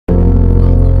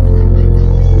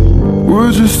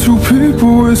We're just two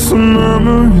people with some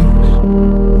memories.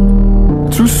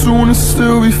 Too soon to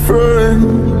still be friends.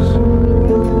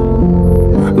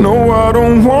 No, I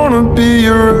don't wanna be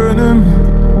your enemy.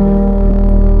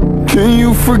 Can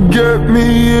you forget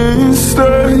me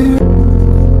instead?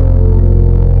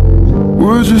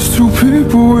 We're just two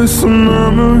people with some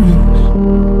memories.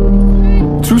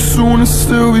 Too soon to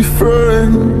still be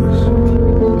friends.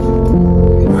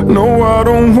 No, I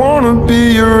don't wanna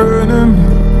be your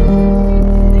enemy.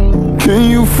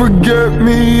 Can you forget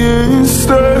me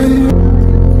instead?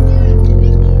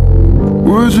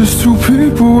 We're just two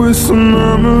people with some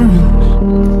memories.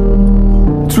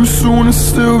 Too soon to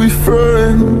still be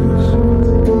friends.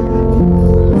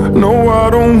 No, I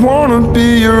don't wanna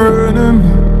be your enemy.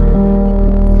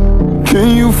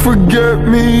 Can you forget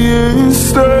me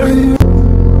instead?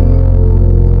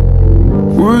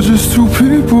 We're just two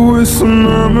people with some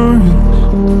memories.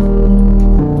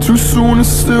 Too soon to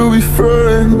still be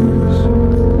friends.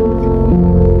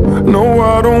 No,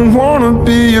 I don't wanna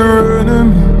be your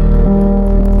enemy.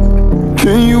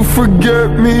 Can you forget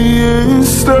me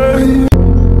instead?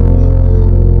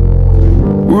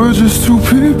 We're just two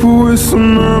people with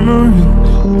some memories.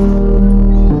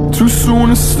 Too soon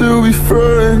to still be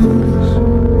friends.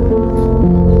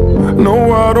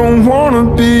 No, I don't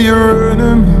wanna be your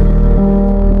enemy.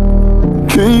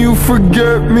 Can you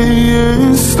forget me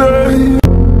instead?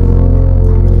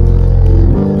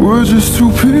 We're just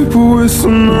two people with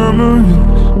some memories.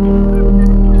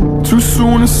 Too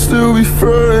soon to still be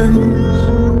friends.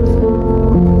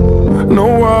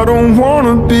 No, I don't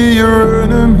wanna be your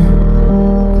enemy.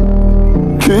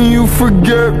 Can you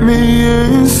forget me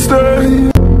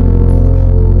instead?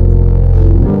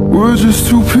 We're just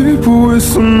two people with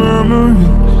some memories.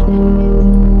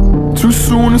 Too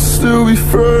soon to still be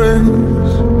friends.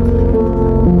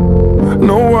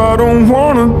 No, I don't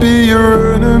wanna be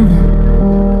your enemy.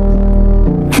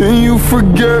 Can you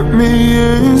forget me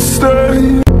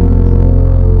instead?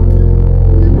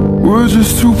 We're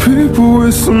just two people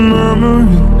with some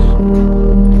memories.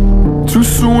 Too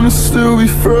soon to still be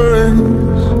friends.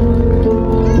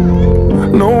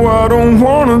 No, I don't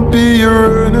wanna be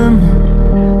your enemy.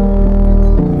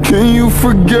 Can you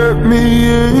forget me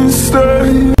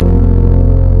instead?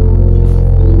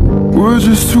 We're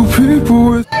just two people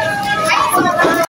with